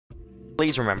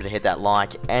Please remember to hit that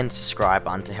like and subscribe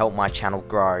button to help my channel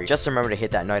grow. Just remember to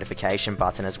hit that notification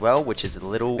button as well, which is the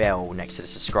little bell next to the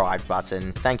subscribe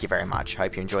button. Thank you very much.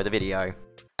 Hope you enjoy the video.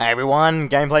 Hey everyone,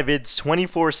 Gameplay Vids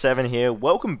 247 here.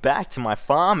 Welcome back to my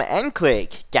Farm and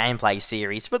Click gameplay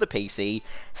series for the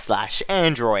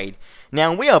PC/Android.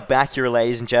 Now we are back here,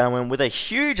 ladies and gentlemen, with a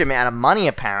huge amount of money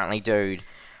apparently, dude.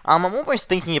 I'm almost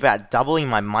thinking about doubling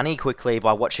my money quickly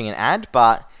by watching an ad,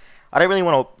 but I don't really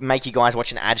want to make you guys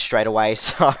watch an ad straight away,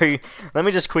 so let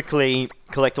me just quickly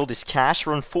collect all this cash.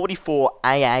 We're on 44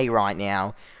 AA right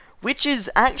now, which is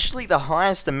actually the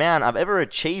highest amount I've ever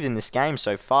achieved in this game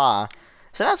so far.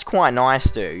 So that's quite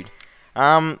nice, dude.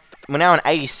 We're now on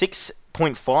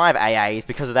 86.5 AA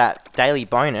because of that daily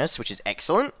bonus, which is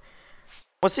excellent.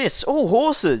 What's this? Oh,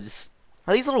 horses!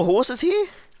 Are these little horses here?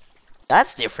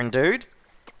 That's different, dude.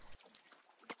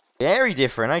 Very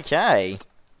different, okay.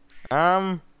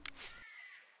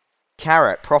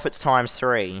 Carrot, profits times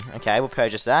 3. Okay, we'll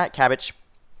purchase that. Cabbage,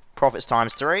 profits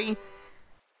times 3.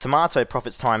 Tomato,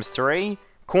 profits times 3.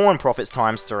 Corn, profits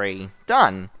times 3.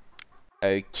 Done.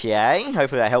 Okay,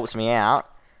 hopefully that helps me out.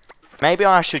 Maybe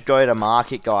I should go to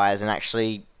market, guys, and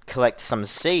actually collect some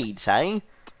seeds, hey?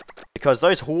 Because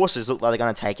those horses look like they're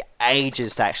going to take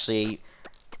ages to actually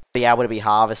be able to be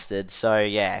harvested, so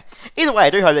yeah. Either way, I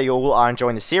do hope that you all are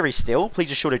enjoying the series still. Please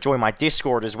be sure to join my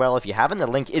Discord as well if you haven't. The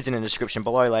link is in the description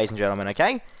below, ladies and gentlemen,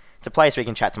 okay? It's a place where you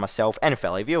can chat to myself and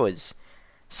fellow viewers.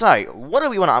 So, what do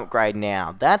we want to upgrade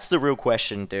now? That's the real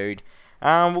question, dude.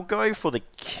 We'll go for the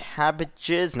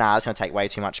cabbages. Nah, that's going to take way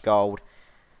too much gold.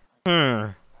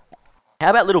 How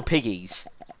about little piggies?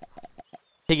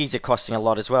 Piggies are costing a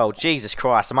lot as well. Jesus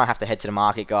Christ, I might have to head to the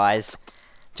market, guys.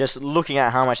 Just looking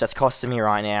at how much that's costing me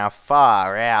right now.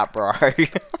 Far out, bro.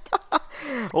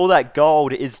 All that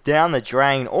gold is down the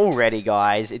drain already,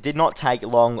 guys. It did not take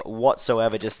long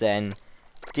whatsoever just then.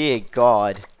 Dear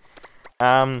God.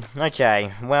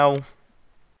 Okay, well.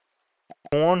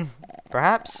 Corn,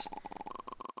 perhaps?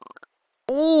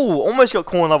 Ooh, almost got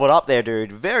corn leveled up there,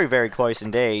 dude. Very, very close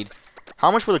indeed.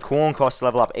 How much will the corn cost to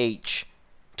level up each?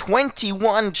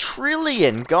 21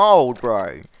 trillion gold,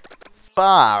 bro.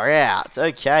 Far out.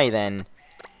 Okay, then.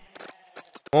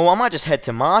 Well, I might just head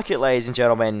to market, ladies and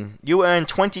gentlemen. You earn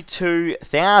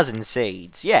 22,000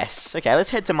 seeds. Yes. Okay,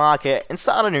 let's head to market and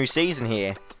start a new season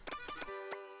here.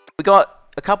 We got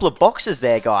a couple of boxes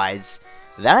there, guys.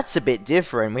 That's a bit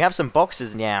different. We have some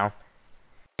boxes now.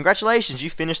 Congratulations, you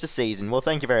finished the season. Well,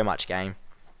 thank you very much, game.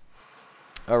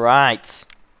 Alright.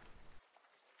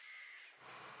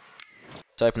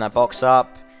 Let's open that box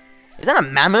up. Is that a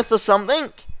mammoth or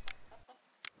something?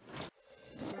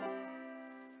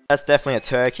 That's definitely a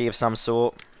turkey of some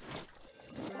sort.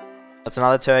 That's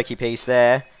another turkey piece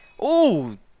there.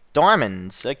 Ooh,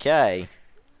 diamonds. Okay.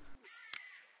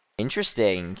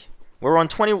 Interesting. We're on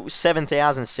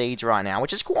 27,000 seeds right now,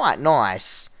 which is quite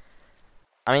nice.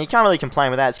 I mean, you can't really complain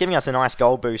with that. It's giving us a nice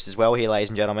gold boost as well here, ladies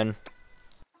and gentlemen.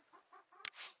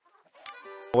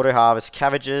 Auto harvest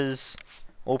cabbages.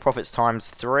 All profits times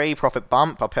 3. Profit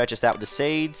bump. I'll purchase that with the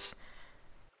seeds.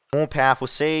 More powerful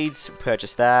seeds.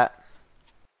 Purchase that.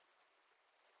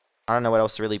 I don't know what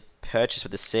else to really purchase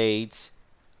with the seeds.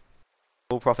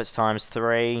 All profits times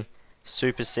 3.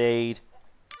 Super seed.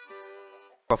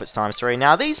 Profits times 3.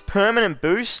 Now, are these permanent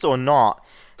boosts or not?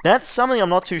 That's something I'm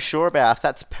not too sure about, if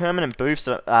that's permanent boost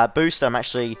that I'm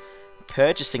actually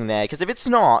purchasing there. Because if it's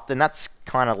not, then that's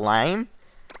kind of lame.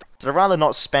 So I'd rather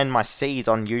not spend my seeds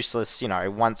on useless, you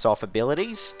know, once-off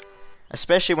abilities.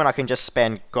 Especially when I can just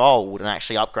spend gold and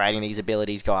actually upgrading these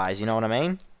abilities, guys. You know what I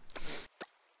mean?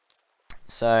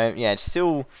 So, yeah, it's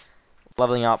still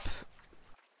leveling up,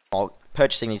 or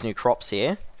purchasing these new crops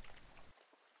here.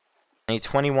 I need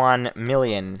 21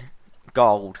 million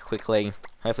gold quickly.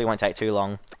 Hopefully it won't take too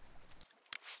long.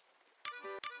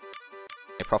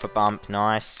 Okay, profit bump,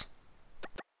 nice.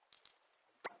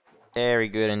 Very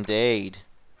good indeed.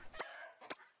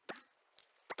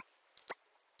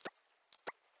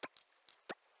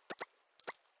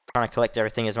 Trying to collect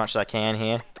everything as much as I can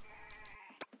here.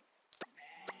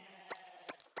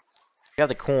 We have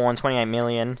the corn, 28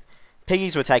 million.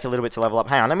 Piggies would take a little bit to level up.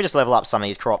 Hang on, let me just level up some of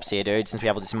these crops here, dude, since we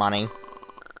have all this money.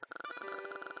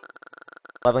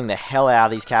 Leveling the hell out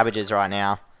of these cabbages right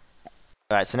now.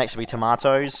 Alright, so next will be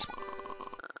tomatoes.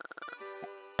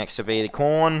 Next will be the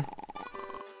corn.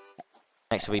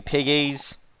 Next will be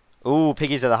piggies. Ooh,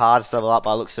 piggies are the hardest to level up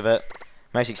by the looks of it.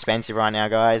 Most expensive right now,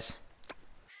 guys.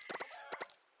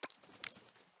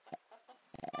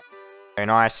 Very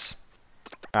nice.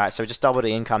 Alright, so we just doubled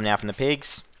the income now from the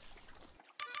pigs.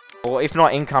 Or if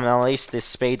not income, then at least this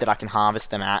speed that I can harvest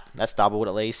them at. That's doubled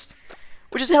at least.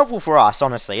 Which is helpful for us,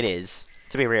 honestly, it is.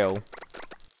 To be real.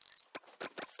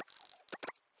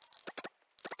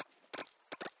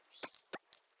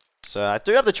 So I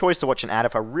do have the choice to watch an ad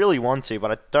if I really want to,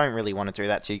 but I don't really want to do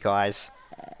that to you guys.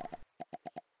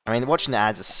 I mean, watching the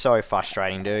ads is so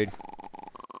frustrating, dude.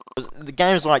 The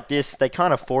games like this, they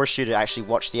kind of force you to actually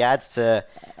watch the ads to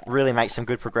really make some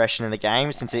good progression in the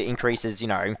game, since it increases, you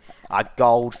know,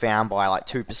 gold found by like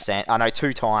 2%, I know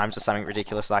 2 times or something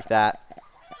ridiculous like that.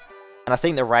 And I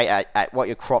think the rate at what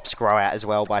your crops grow at as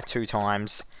well by 2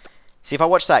 times. See, if I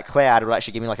watch that cloud, it'll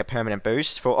actually give me like a permanent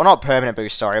boost for, or not permanent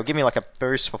boost, sorry, it'll give me like a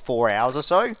boost for 4 hours or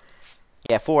so.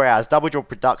 Yeah, 4 hours, doubled your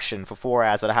production for 4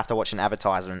 hours, but I have to watch an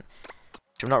advertisement,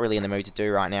 which I'm not really in the mood to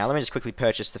do right now. Let me just quickly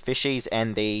purchase the fishies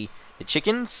and the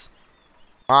chickens.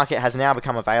 Market has now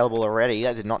become available already.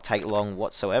 That did not take long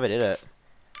whatsoever, did it?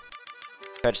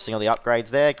 Purchasing all the upgrades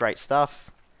there, great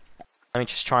stuff. Let me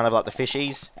just try and level up the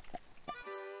fishies.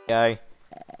 Go.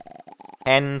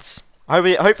 Hens.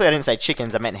 Hopefully I didn't say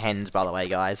chickens, I meant hens, by the way,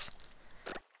 guys.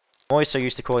 I'm always so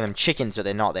used to calling them chickens, but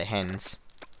they're not, they're hens.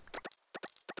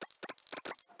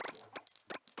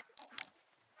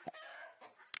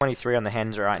 23 on the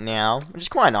hens right now, which is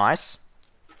quite nice.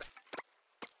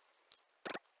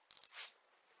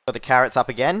 Got the carrots up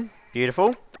again,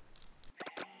 beautiful.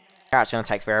 Carrots are going to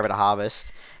take forever to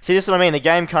harvest. See, this is what I mean, the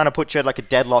game kind of puts you at like a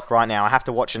deadlock right now. I have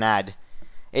to watch an ad.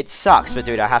 It sucks, but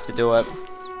dude, I have to do it.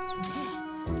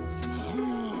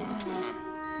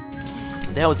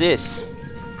 What the hell is this?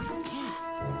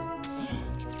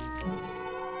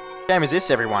 What game is this,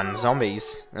 everyone?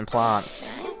 Zombies and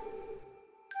plants.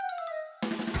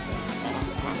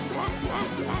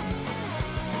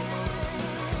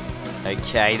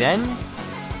 Okay, then.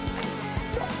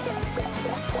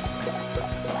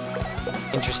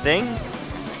 Interesting.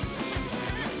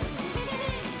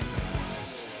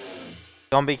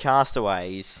 Zombie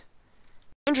castaways.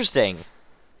 Interesting.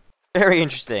 Very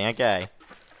interesting, okay.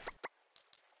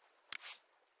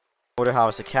 Auto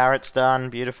harvest of carrots done,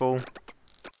 beautiful.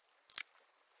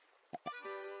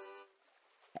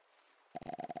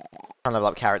 Trying to level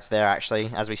up carrots there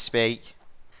actually, as we speak.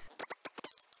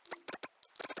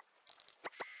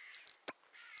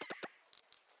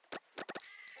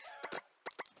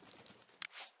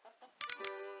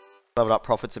 Leveled up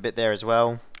profits a bit there as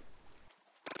well.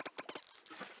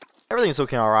 Everything's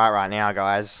looking alright right now,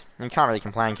 guys. You can't really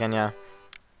complain, can ya?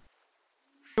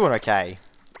 Doing okay,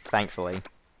 thankfully.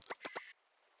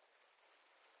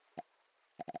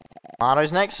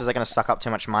 Tomatoes next, or is that going to suck up too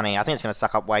much money? I think it's going to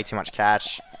suck up way too much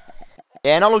cash.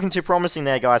 Yeah, not looking too promising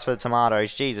there, guys, for the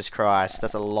tomatoes. Jesus Christ,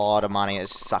 that's a lot of money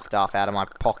that's just sucked up out of my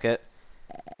pocket.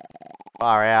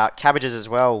 Far out. Cabbages as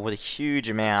well, with a huge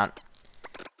amount.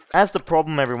 That's the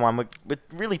problem, everyone. We're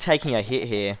really taking a hit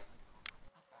here.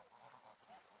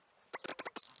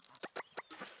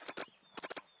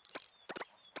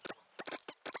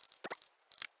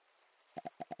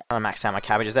 I'm gonna max out my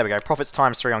cabbages. There we go. Profits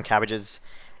times 3 on cabbages.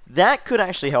 That could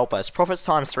actually help us. Profits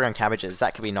times 3 on cabbages.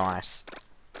 That could be nice.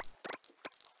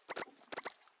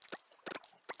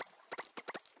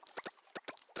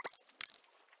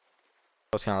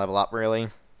 What's gonna level up, really?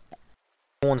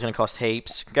 Corn's gonna cost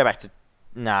heaps. Go back to...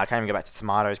 Nah, I can't even go back to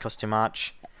tomatoes. Cost too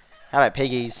much. How about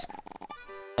piggies?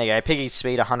 There you go. Piggies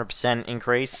speed 100%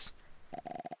 increase.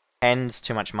 Hens,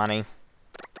 too much money.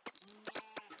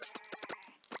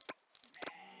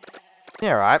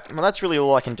 Yeah, right. Well, that's really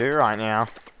all I can do right now.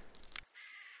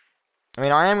 I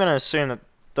mean, I am going to assume that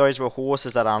those were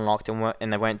horses that unlocked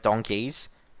and they weren't donkeys.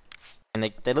 And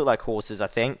they look like horses, I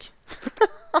think.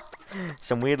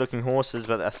 Some weird looking horses,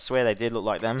 but I swear they did look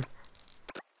like them.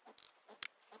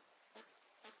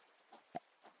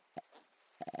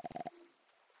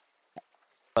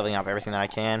 Leveling up everything that I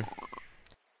can.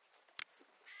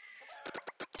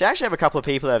 I actually have a couple of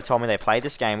people that have told me they played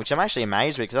this game, which I'm actually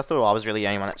amazed with, because I thought I was really the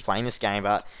only one that's playing this game,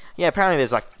 but yeah, apparently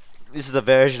there's like, this is a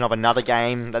version of another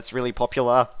game that's really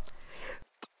popular.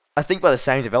 I think by the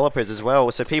same developers as well,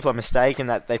 so people are mistaken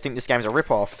that they think this game's a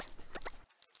rip-off.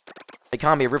 It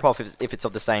can't be a rip-off if it's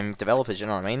of the same developers, you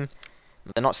know what I mean?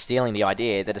 They're not stealing the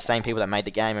idea, they're the same people that made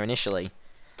the game initially.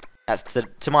 That's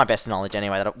to my best knowledge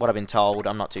anyway, what I've been told.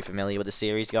 I'm not too familiar with the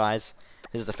series, guys.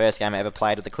 This is the first game I ever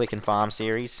played with the Click and Farm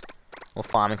series. Or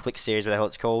Farm and Click series, whatever the hell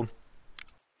it's called.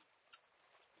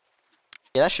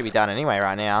 Yeah, that should be done anyway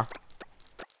right now.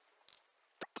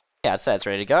 Yeah, I'd say it's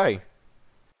ready to go.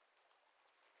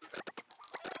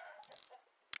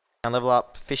 And level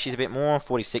up fishies a bit more.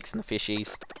 46 in the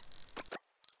fishies.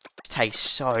 It takes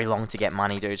so long to get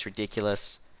money, dude. It's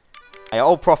ridiculous. Hey,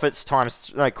 old profits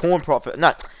times... No, corn profit...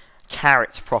 No,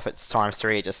 carrots profits times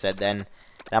 3, it just said then.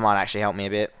 That might actually help me a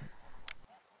bit.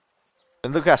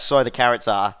 And look how slow the carrots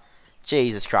are.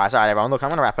 Jesus Christ. Alright, everyone, look, I'm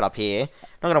going to wrap it up here. I'm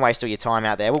not going to waste all your time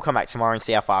out there. We'll come back tomorrow and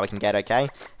see how far we can get, okay?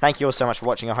 Thank you all so much for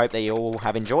watching. I hope that you all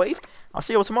have enjoyed. I'll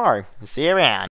see you all tomorrow. See you around.